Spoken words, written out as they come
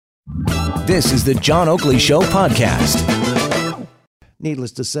This is the John Oakley Show podcast.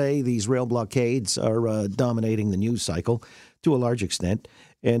 Needless to say, these rail blockades are dominating the news cycle to a large extent.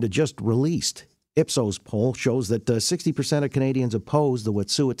 And a just released Ipsos poll shows that 60% of Canadians oppose the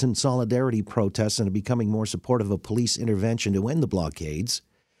Wet'suwet'en solidarity protests and are becoming more supportive of police intervention to end the blockades.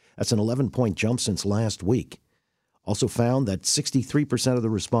 That's an 11-point jump since last week. Also found that 63% of the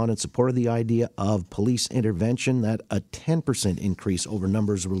respondents supported the idea of police intervention. That a 10% increase over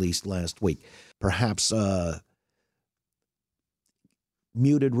numbers released last week. Perhaps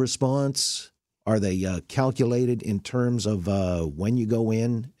muted response? Are they calculated in terms of when you go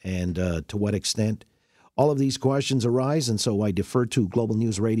in and to what extent? All of these questions arise, and so I defer to Global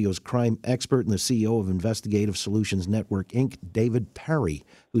News Radio's crime expert and the CEO of Investigative Solutions Network Inc., David Perry,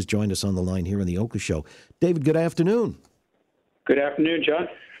 who's joined us on the line here on The Oakley Show. David, good afternoon. Good afternoon, John.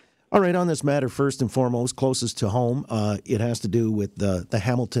 All right, on this matter, first and foremost, closest to home, it has to do with the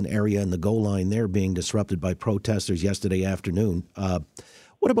Hamilton area and the GO line there being disrupted by protesters yesterday afternoon.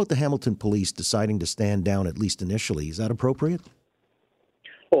 What about the Hamilton police deciding to stand down, at least initially? Is that appropriate?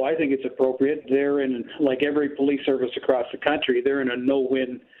 Oh, I think it's appropriate. They're in, like every police service across the country, they're in a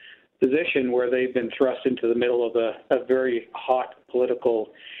no-win position where they've been thrust into the middle of a very hot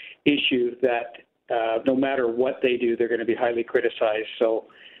political issue that no matter what they do, they're going to be highly criticized. So,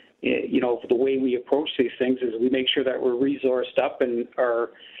 the way we approach these things is we make sure that we're resourced up and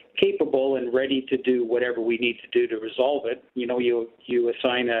are capable and ready to do whatever we need to do to resolve it. You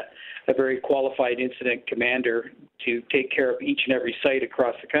assign a very qualified incident commander to take care of each and every site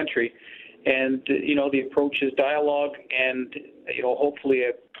across the country. And, the approach is dialogue and, hopefully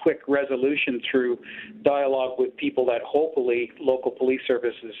a quick resolution through dialogue with people that hopefully local police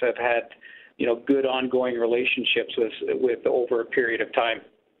services have had, good ongoing relationships with over a period of time.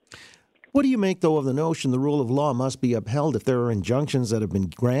 What do you make, though, of the notion the rule of law must be upheld if there are injunctions that have been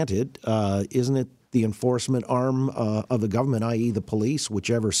granted? Isn't it the enforcement arm of the government, i.e. the police,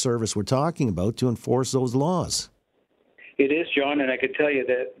 whichever service we're talking about, to enforce those laws? It is, John, and I can tell you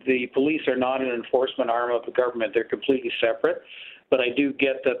that the police are not an enforcement arm of the government. They're completely separate. But I do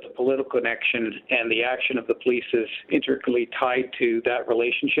get that the political connection and the action of the police is intricately tied to that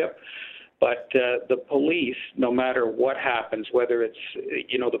relationship. But the police, no matter what happens, whether it's,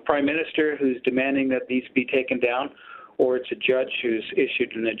 the Prime Minister who's demanding that these be taken down, or it's a judge who's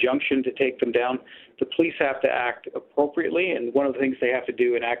issued an injunction to take them down, the police have to act appropriately. And one of the things they have to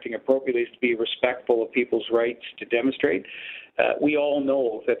do in acting appropriately is to be respectful of people's rights to demonstrate. We all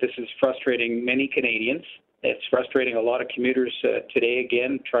know that this is frustrating many Canadians. It's frustrating a lot of commuters today,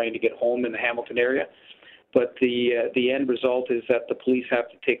 again, trying to get home in the Hamilton area. But the end result is that the police have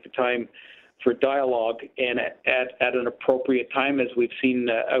to take the time for dialogue and at an appropriate time, as we've seen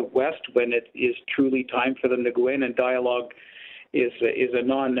out west, when it is truly time for them to go in and dialogue is a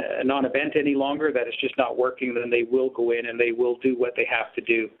non-event any longer, that it's just not working, then they will go in and they will do what they have to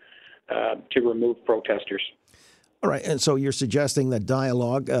do to remove protesters. All right, and so you're suggesting that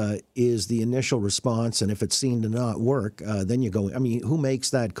dialogue is the initial response, and if it's seen to not work, then you go. I mean, who makes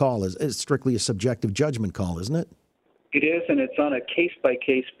that call? It's strictly a subjective judgment call, isn't it? It is, and it's on a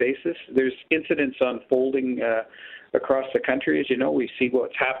case-by-case basis. There's incidents unfolding across the country. As you know, we see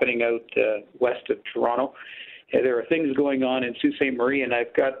what's happening out west of Toronto. There are things going on in Sault Ste. Marie, and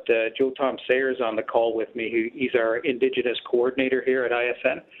I've got Joe Tom Sayers on the call with me. He's our Indigenous Coordinator here at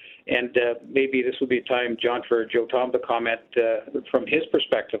ISN. And maybe this would be a time, John, for Joe Tom to comment from his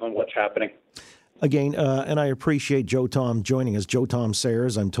perspective on what's happening. Again, and I appreciate Joe Tom joining us. Joe Tom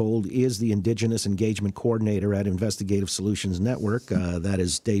Sayers, I'm told, is the Indigenous Engagement Coordinator at Investigative Solutions Network. That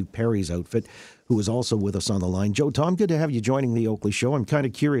is Dave Perry's outfit, who is also with us on the line. Joe Tom, good to have you joining the Oakley Show. I'm kind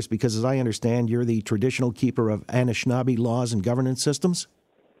of curious because, as I understand, you're the traditional keeper of Anishinaabe laws and governance systems?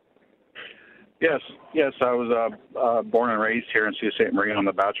 Yes. I was born and raised here in Sault Ste. Marie on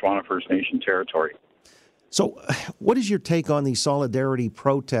the Batchewana First Nation territory. So what is your take on these solidarity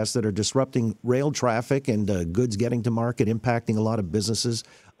protests that are disrupting rail traffic and goods getting to market, impacting a lot of businesses?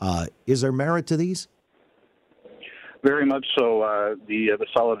 Is there merit to these? Very much so. The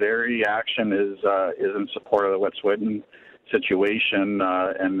solidarity action is in support of the Wet'suwet'en situation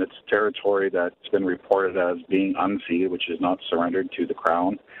and its territory that's been reported as being unceded, which is not surrendered to the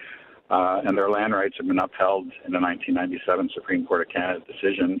Crown. And their land rights have been upheld in the 1997 Supreme Court of Canada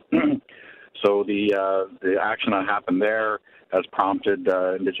decision. So the action that happened there has prompted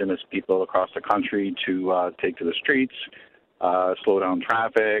Indigenous people across the country to take to the streets, slow down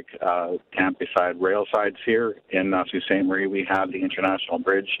traffic, camp beside rail sides here. In Sault Ste. Marie, we have the International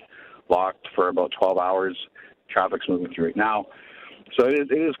Bridge locked for about 12 hours. Traffic's moving through it now. So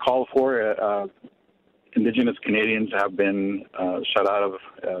it is called for. Indigenous Canadians have been shut out of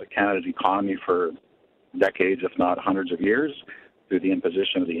Canada's economy for decades, if not hundreds of years, through the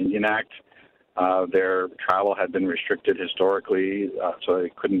imposition of the Indian Act. Their travel had been restricted historically, so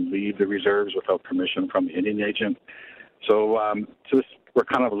they couldn't leave the reserves without permission from the Indian agent. So we're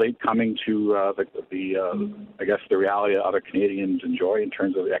kind of late coming to I guess, the reality that other Canadians enjoy in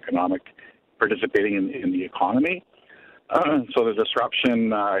terms of the economic participating in the economy. So the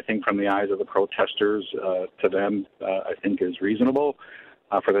disruption, I think, from the eyes of the protesters to them, I think, is reasonable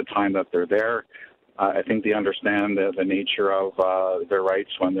for the time that they're there. I think they understand the nature of their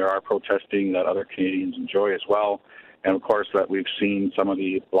rights when there are protesting that other Canadians enjoy as well. And, of course, that we've seen some of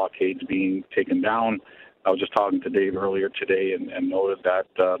the blockades being taken down. I was just talking to Dave earlier today and noted that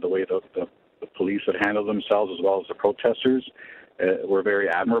the way the police had handled themselves, as well as the protesters, were very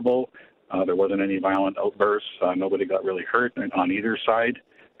admirable. There wasn't any violent outbursts. Nobody got really hurt on either side.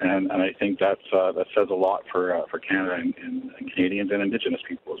 And I think that says a lot for Canada and Canadians and Indigenous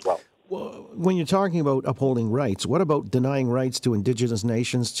people as well. Well, when you're talking about upholding rights, what about denying rights to Indigenous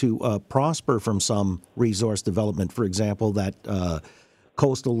nations to prosper from some resource development? For example, that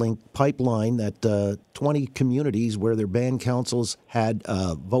Coastal Link pipeline that 20 communities where their band councils had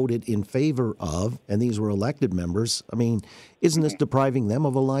voted in favor of, and these were elected members. I mean, isn't this depriving them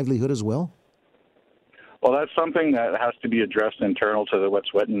of a livelihood as well? Well, that's something that has to be addressed internal to the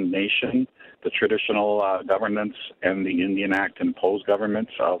Wet'suwet'en Nation. The traditional governance and the Indian Act imposed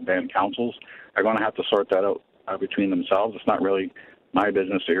governments of band councils are going to have to sort that out between themselves. It's not really my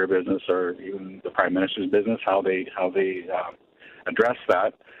business or your business or even the Prime Minister's business how they address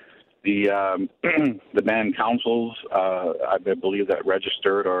that. The the band councils, I believe, that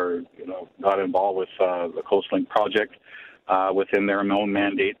registered or got involved with the Coastal Link project within their own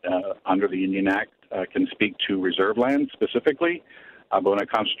mandate under the Indian Act can speak to reserve land specifically. But when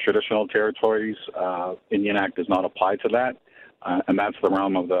it comes to traditional territories, Indian Act does not apply to that, and that's the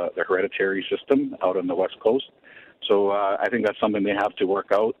realm of the hereditary system out on the West Coast. So I think that's something they have to work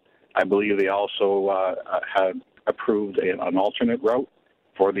out. I believe they also had approved an alternate route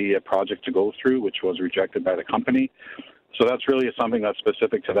for the project to go through, which was rejected by the company. So that's really something that's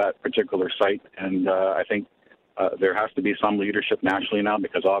specific to that particular site, and I think there has to be some leadership nationally now,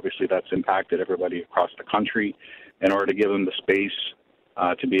 because obviously that's impacted everybody across the country, in order to give them the space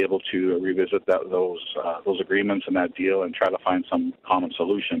to be able to revisit those agreements and that deal and try to find some common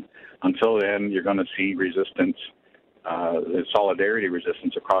solution. Until then, you're going to see resistance, solidarity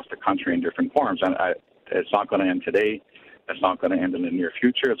resistance across the country in different forms. And it's not going to end today. It's not going to end in the near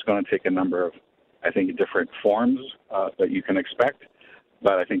future. It's going to take a number of, I think, different forms that you can expect.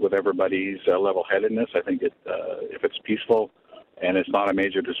 But I think with everybody's level-headedness, I think if it's peaceful and it's not a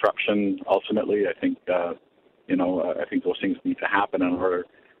major disruption, ultimately, I think I think those things need to happen in order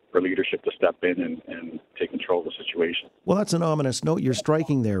for leadership to step in and take control of the situation. Well, that's an ominous note you're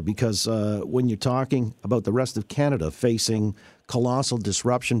striking there, because when you're talking about the rest of Canada facing colossal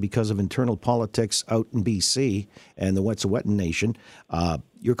disruption because of internal politics out in BC and the Wet'suwet'en Nation,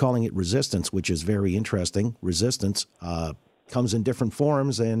 you're calling it resistance, which is very interesting. Resistance comes in different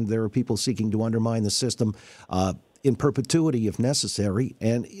forms, and there are people seeking to undermine the system in perpetuity if necessary.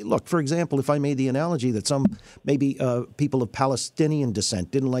 And look, for example, if I made the analogy that some maybe people of Palestinian descent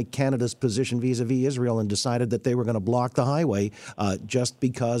didn't like Canada's position vis-a-vis Israel and decided that they were going to block the highway just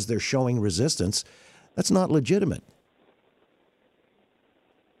because they're showing resistance, that's not legitimate.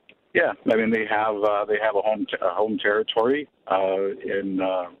 Yeah, I mean they have a home territory in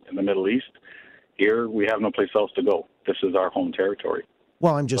the Middle East. Here we have no place else to go. This is our home territory.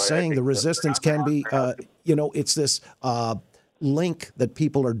 Well, I'm just saying the resistance can be, it's this link that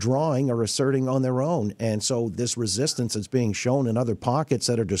people are drawing or asserting on their own. And so this resistance is being shown in other pockets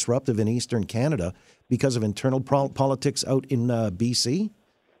that are disruptive in Eastern Canada because of internal politics out in BC.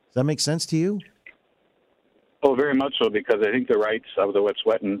 Does that make sense to you? Oh, very much so, because I think the rights of the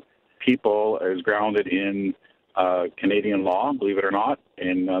Wet'suwet'en people is grounded in Canadian law, believe it or not,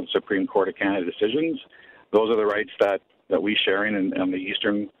 in the Supreme Court of Canada decisions. Those are the rights that we share in the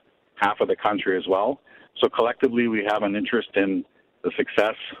eastern half of the country as well. So collectively, we have an interest in the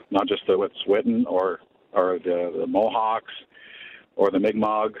success, not just the Wet'suwet'en or the Mohawks or the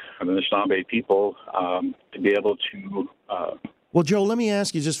Mi'kmaq or the Anishinaabe people, to be able to... Well, Joe, let me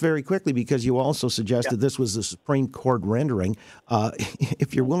ask you just very quickly, because you also suggested this was the Supreme Court rendering.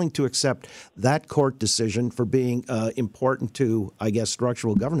 If you're willing to accept that court decision for being important to, I guess,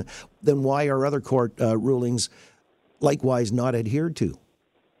 structural governance, then why are other court rulings likewise not adhered to?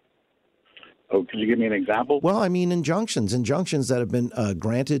 Oh, could you give me an example? Well, I mean injunctions that have been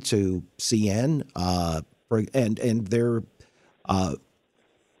granted to CN, and they're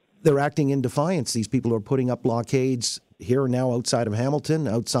they're acting in defiance. These people are putting up blockades here now outside of Hamilton,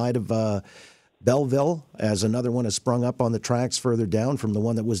 outside of Belleville, as another one has sprung up on the tracks further down from the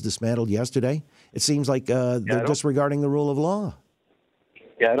one that was dismantled yesterday. It seems like they're disregarding the rule of law.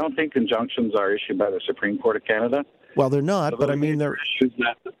 Yeah, I don't think injunctions are issued by the Supreme Court of Canada. Well, they're not, but I mean, they're...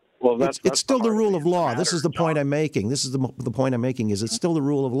 It's still the rule of law. This is the point I'm making. This is the point I'm making, is it's still the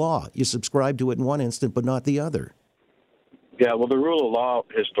rule of law. You subscribe to it in one instant, but not the other. Yeah, well, the rule of law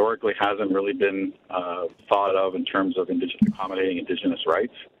historically hasn't really been thought of in terms of accommodating Indigenous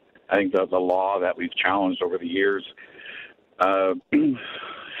rights. I think the law that we've challenged over the years has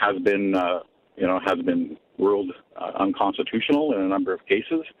been ruled unconstitutional in a number of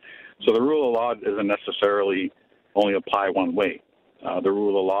cases. So the rule of law doesn't necessarily only apply one way. The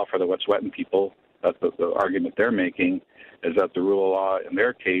rule of law for the Wet'suwet'en people, that's the argument they're making, is that the rule of law in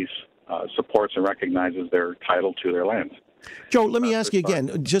their case supports and recognizes their title to their lands. Joe, let me ask you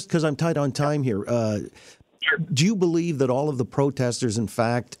again, just because I'm tight on time here. Sure. Do you believe that all of the protesters, in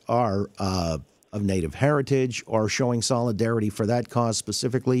fact, are of Native heritage or showing solidarity for that cause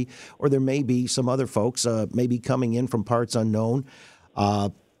specifically? Or there may be some other folks maybe coming in from parts unknown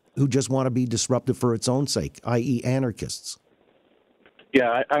who just want to be disruptive for its own sake, i.e. anarchists?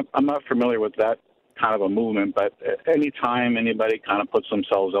 Yeah, I'm not familiar with that kind of a movement, but anytime anybody kind of puts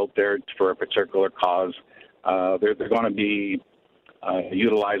themselves out there for a particular cause, they're going to be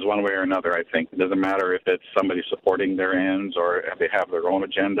utilized one way or another, I think. It doesn't matter if it's somebody supporting their ends or if they have their own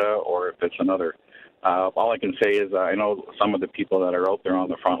agenda or if it's another. All I can say is I know some of the people that are out there on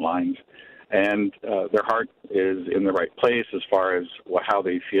the front lines, and their heart is in the right place as far as how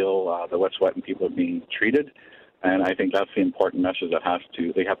they feel the Wet'suwet'en people are being treated. And I think that's the important message that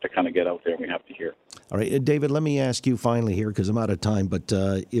they have to kind of get out there and we have to hear. All right, David, let me ask you finally here, because I'm out of time, but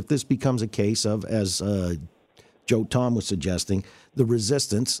if this becomes a case of, as Joe Tom was suggesting, the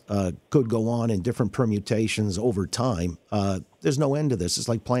resistance could go on in different permutations over time. There's no end to this. It's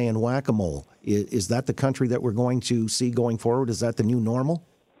like playing whack-a-mole. Is that the country that we're going to see going forward? Is that the new normal?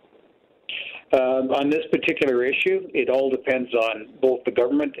 On this particular issue, it all depends on both the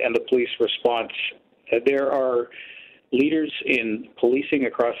government and the police response. There are leaders in policing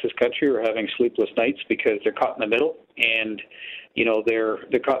across this country who are having sleepless nights because they're caught in the middle, and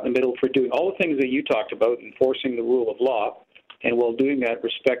they're caught in the middle for doing all the things that you talked about, enforcing the rule of law, and while doing that,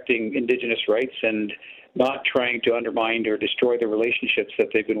 respecting Indigenous rights and not trying to undermine or destroy the relationships that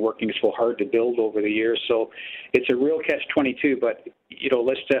they've been working so hard to build over the years. So it's a real catch-22, but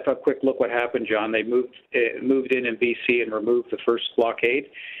let's have a quick look what happened, John. They moved in BC and removed the first blockade,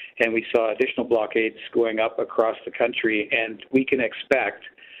 and we saw additional blockades going up across the country, and we can expect,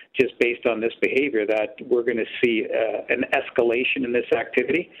 just based on this behavior, that we're going to see an escalation in this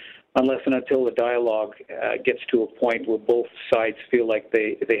activity unless and until the dialogue gets to a point where both sides feel like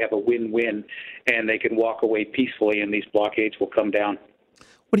they have a win-win and they can walk away peacefully and these blockades will come down.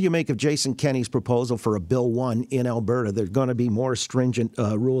 What do you make of Jason Kenney's proposal for a Bill 1 in Alberta? There's going to be more stringent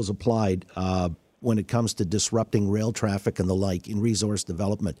rules applied when it comes to disrupting rail traffic and the like in resource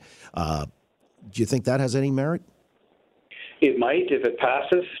development. Do you think that has any merit? It might if it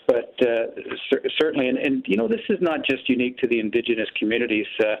passes, but certainly, and this is not just unique to the Indigenous communities.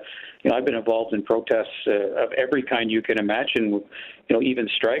 I've been involved in protests of every kind you can imagine, even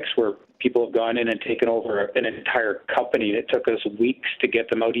strikes where people have gone in and taken over an entire company, and it took us weeks to get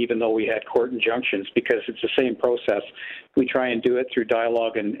them out, even though we had court injunctions, because it's the same process. We try and do it through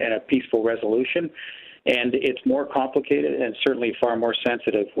dialogue and a peaceful resolution. And it's more complicated and certainly far more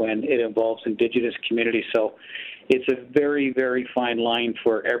sensitive when it involves Indigenous communities. So it's a very, very fine line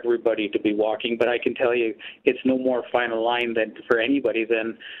for everybody to be walking. But I can tell you it's no more fine a line for anybody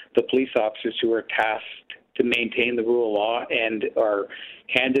than the police officers who are tasked to maintain the rule of law and are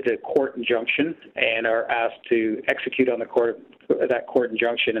handed a court injunction and are asked to execute on that court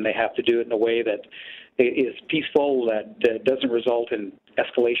injunction, and they have to do it in a way that is peaceful, that doesn't result in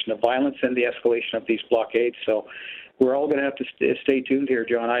escalation of violence and the escalation of these blockades. So we're all going to have to stay tuned here,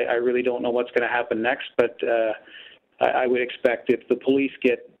 John. I really don't know what's going to happen next, but I would expect if the police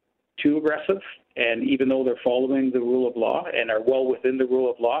get too aggressive, and even though they're following the rule of law and are well within the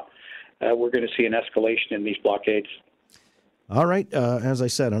rule of law, we're going to see an escalation in these blockades. All right. As I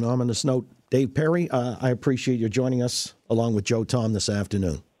said, an ominous note. Dave Perry, I appreciate you joining us along with Joe Tom this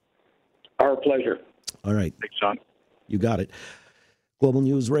afternoon. Our pleasure. All right. Thanks, John. You got it. Global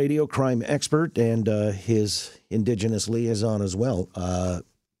News Radio crime expert and his Indigenous liaison as well.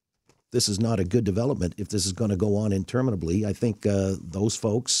 This is not a good development if this is going to go on interminably. I think those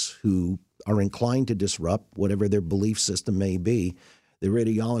folks who are inclined to disrupt, whatever their belief system may be, their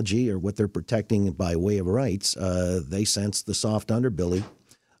ideology or what they're protecting by way of rights, they sense the soft underbelly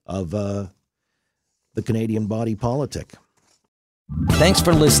of the Canadian body politic. Thanks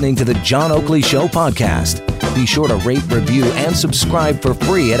for listening to the John Oakley Show podcast. Be sure to rate, review, and subscribe for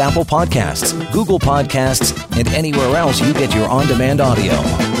free at Apple Podcasts, Google Podcasts, and anywhere else you get your on-demand audio.